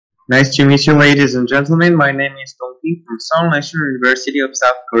Nice to meet you, ladies and gentlemen. My name is Dong-hwi from Seoul National University of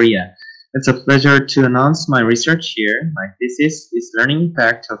South Korea. It's a pleasure to announce my research here. My thesis is learning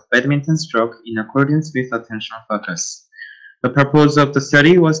impact of badminton stroke in accordance with attentional focus. The purpose of the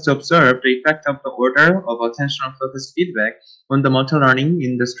study was to observe the effect of the order of attentional focus feedback on the motor learning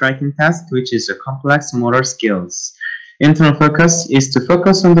in the striking task, which is a complex motor skills. Internal focus is to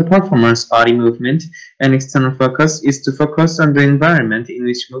focus on the performer's body movement, and external focus is to focus on the environment in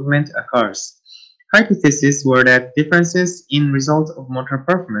which movement occurs. Hypotheses were that differences in result of motor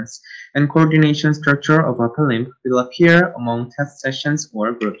performance and coordination structure of upper limb will appear among test sessions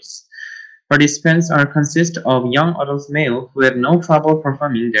or groups. Participants consist of young adult male who had no trouble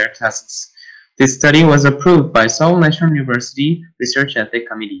performing their tests. This study was approved by Seoul National University Research Ethics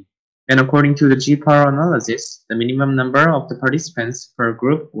Committee. And according to the G-power analysis, the minimum number of the participants per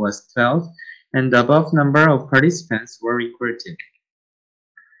group was 12, and the above number of participants were recruited.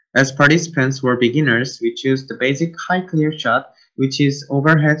 As participants were beginners, we chose the basic high clear shot, which is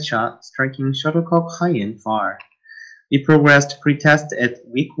overhead shot, striking shuttlecock high and far. We progressed pre-test at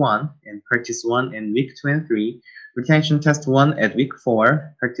week 1 and practice 1 and week 2 and 3, retention test 1 at week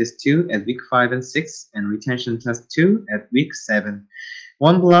 4, practice 2 at week 5 and 6, and retention test 2 at week 7.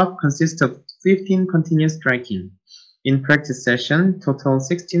 One block consists of 15 continuous striking. In practice session, total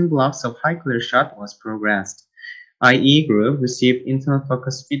 16 blocks of high clear shot was progressed. IE group received internal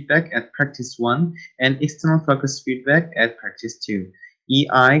focus feedback at practice 1 and external focus feedback at practice 2.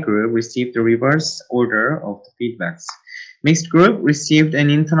 EI group received the reverse order of the feedbacks. Mixed group received an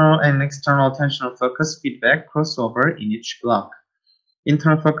internal and external attentional focus feedback crossover in each block.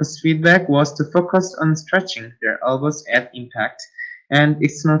 Internal focus feedback was to focus on stretching their elbows at impact, and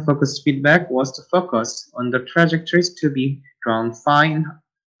external focus feedback was to focus on the trajectories to be drawn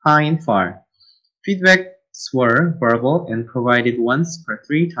high and far. Feedbacks were verbal and provided once per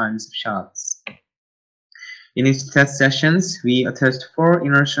 3 times of shots. In each test sessions, we attached 4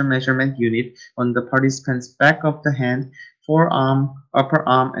 inertial measurement units on the participant's back of the hand, forearm, upper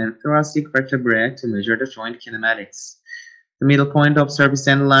arm, and thoracic vertebrae to measure the joint kinematics. The middle point of service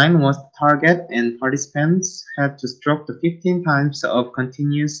end line was the target, and participants had to stroke the 15 times of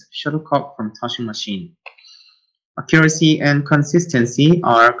continuous shuttlecock from touching machine. Accuracy and consistency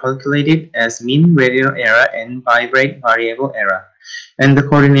are calculated as mean radial error and vibrate variable error, and the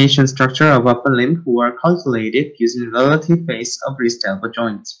coordination structure of upper limb were calculated using relative phase of wrist elbow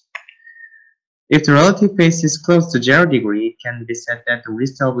joint. If the relative phase is close to 0 degree, it can be said that the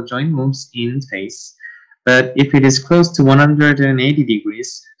wrist elbow joint moves in phase. But if it is close to 180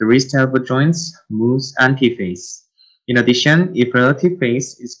 degrees, the wrist elbow joints moves anti-phase. In addition, if relative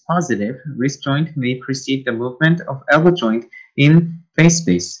phase is positive, wrist joint may precede the movement of elbow joint in phase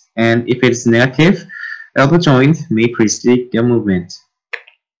space, and if it is negative, elbow joint may precede the movement.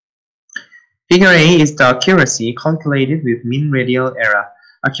 Figure A is the accuracy calculated with mean radial error.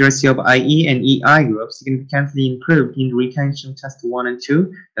 Accuracy of IE and EI groups significantly improved in retention test 1 and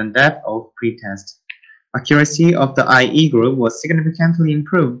 2 than that of pre-test. Accuracy of the IE group was significantly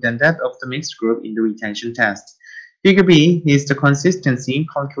improved than that of the mixed group in the retention test. Figure B is the consistency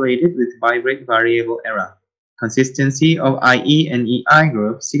calculated with vibrate variable error. Consistency of IE and EI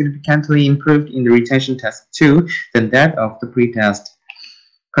group significantly improved in the retention test 2 than that of the pre-test.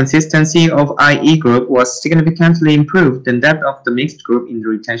 Consistency of IE group was significantly improved than that of the mixed group in the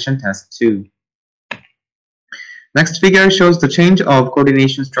retention test 2. Next figure shows the change of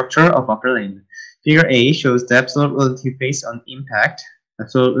coordination structure of upper limb. Figure A shows the absolute relative phase on impact.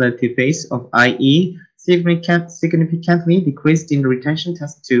 Absolute relative phase of IE significantly decreased in the retention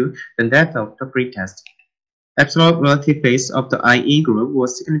test 2 than that of the pre-test. Absolute relative phase of the IE group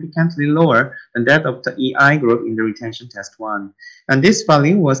was significantly lower than that of the EI group in the retention test 1, and this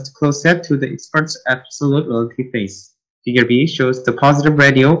value was close set to the expert's absolute relative phase. Figure B shows the positive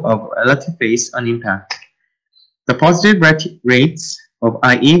ratio of relative phase on impact. The positive rates of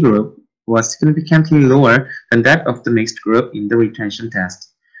IE group was significantly lower than that of the mixed group in the retention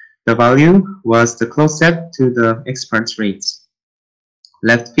test. The value was the close set to the expert's rates.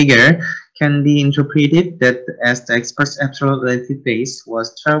 Left figure can be interpreted that as the expert's absolute relative phase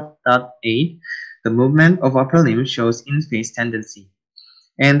was 12.8, the movement of upper limb shows in-phase tendency.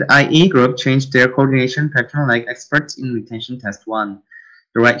 And IE group changed their coordination pattern like experts in retention test 1.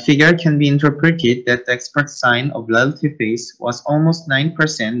 The right figure can be interpreted that the expert's sign of relative phase was almost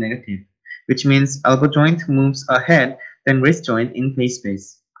 9% negative, which means elbow joint moves ahead than wrist joint in phase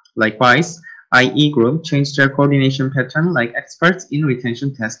space. Likewise, IE group changed their coordination pattern like experts in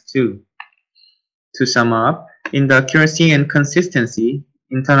retention test 2. To sum up, in the accuracy and consistency,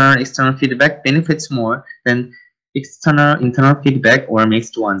 internal and external feedback benefits more than external, internal feedback, or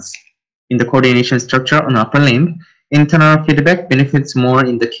mixed ones. In the coordination structure on upper limb, internal feedback benefits more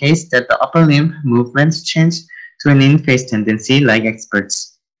in the case that the upper limb movements change to an in-phase tendency like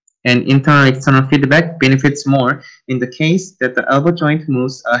experts. And internal-external feedback benefits more in the case that the elbow joint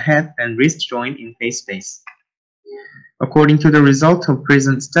moves ahead than wrist joint in phase space. According to the result of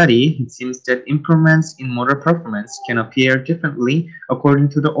present study, it seems that improvements in motor performance can appear differently according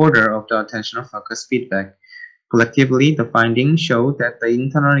to the order of the attentional focus feedback. Collectively, the findings show that the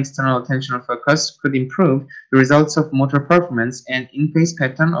internal-external attentional focus could improve the results of motor performance and in-phase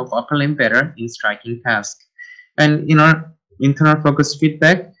pattern of upper limb better in striking task. And internal focus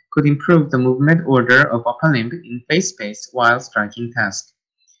feedback could improve the movement order of upper limb in phase space while striking task.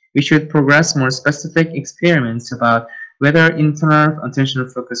 We should progress more specific experiments about whether internal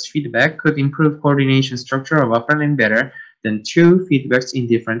attentional focus feedback could improve coordination structure of upper limb better than two feedbacks in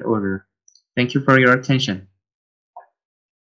different order. Thank you for your attention.